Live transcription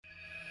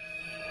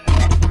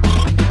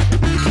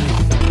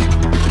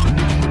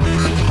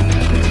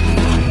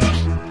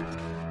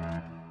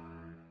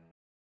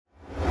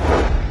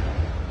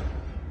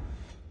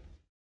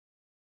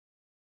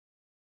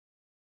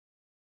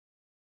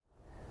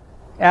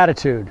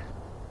attitude.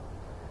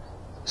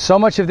 So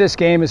much of this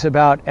game is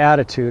about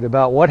attitude,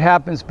 about what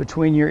happens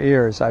between your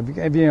ears. I've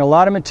given you a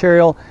lot of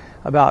material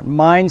about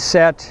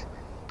mindset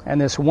and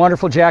this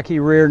wonderful Jackie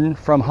Reardon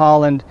from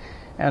Holland,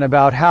 and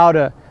about how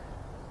to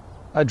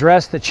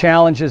address the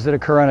challenges that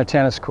occur on a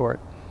tennis court.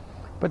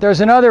 But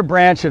there's another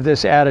branch of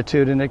this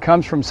attitude, and it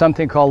comes from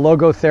something called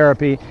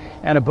logotherapy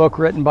and a book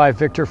written by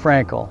Viktor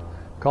Frankl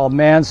called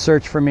Man's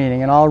Search for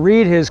Meaning. And I'll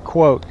read his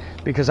quote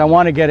because I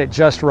want to get it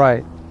just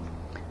right.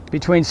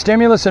 Between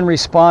stimulus and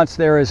response,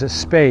 there is a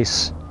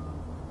space.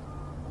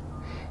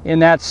 In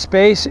that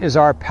space is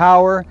our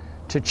power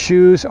to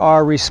choose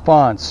our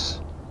response.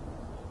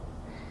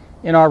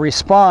 In our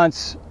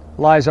response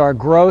lies our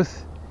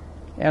growth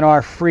and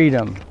our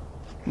freedom.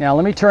 Now,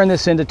 let me turn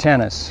this into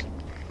tennis.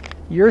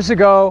 Years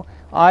ago,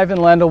 Ivan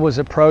Lendl was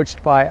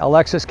approached by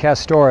Alexis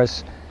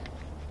Castori.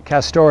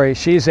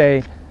 She's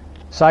a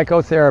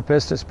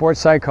psychotherapist, a sports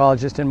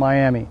psychologist in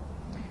Miami.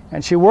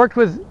 And she worked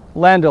with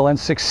Lendl and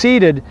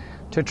succeeded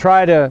to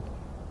try to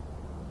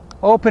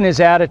open his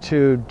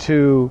attitude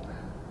to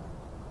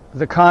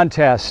the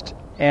contest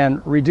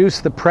and reduce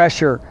the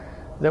pressure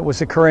that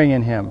was occurring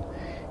in him.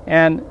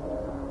 And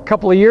a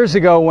couple of years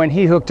ago, when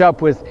he hooked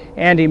up with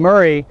Andy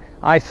Murray,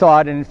 I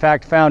thought, and in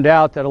fact found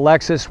out, that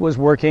Alexis was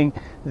working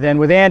then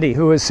with Andy,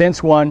 who has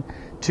since won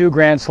 2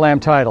 Grand Slam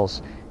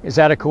titles. Is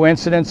that a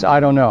coincidence? I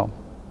don't know.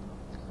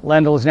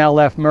 Lendl has now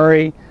left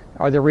Murray.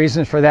 Are there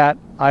reasons for that?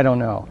 I don't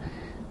know.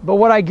 But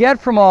what I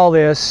get from all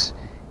this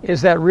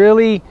is that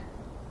really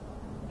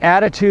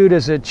attitude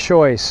is a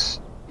choice,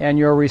 and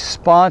your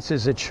response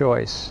is a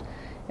choice.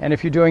 And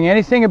if you're doing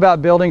anything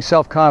about building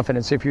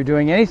self-confidence, if you're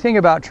doing anything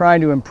about trying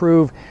to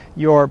improve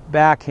your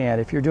backhand,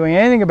 if you're doing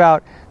anything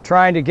about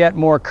trying to get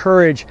more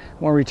courage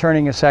when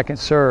returning a second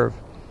serve,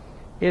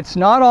 it's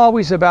not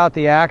always about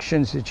the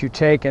actions that you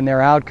take and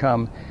their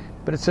outcome,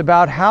 but it's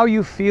about how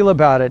you feel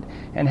about it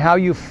and how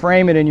you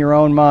frame it in your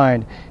own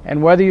mind,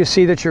 and whether you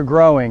see that you're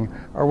growing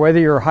or whether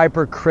you're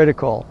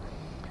hypercritical.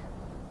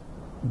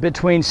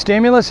 Between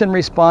stimulus and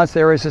response,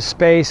 there is a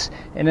space,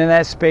 and in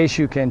that space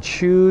you can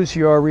choose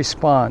your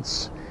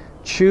response.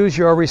 Choose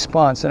your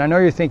response. And I know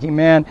you're thinking,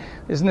 man,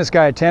 isn't this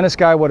guy a tennis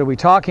guy? What are we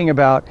talking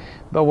about?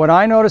 But what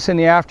I notice in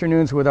the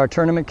afternoons with our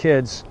tournament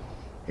kids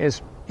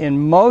is, in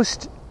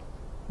most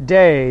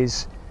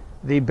days,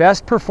 the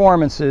best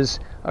performances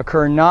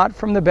occur not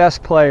from the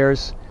best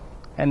players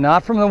and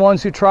not from the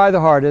ones who try the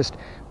hardest,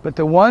 but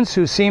the ones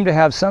who seem to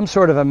have some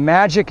sort of a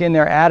magic in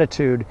their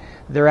attitude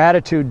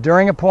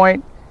during a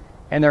point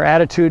and their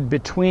attitude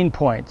between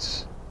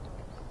points.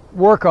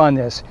 Work on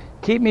this.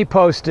 Keep me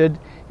posted.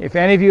 If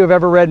any of you have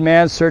ever read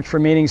Man's Search for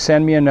Meaning,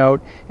 send me a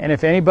note. And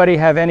if anybody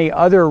have any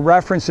other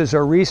references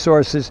or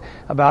resources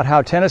about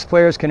how tennis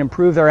players can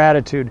improve their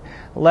attitude,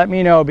 let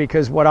me know,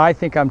 because what I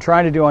think I'm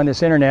trying to do on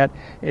this internet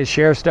is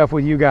share stuff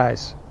with you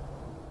guys.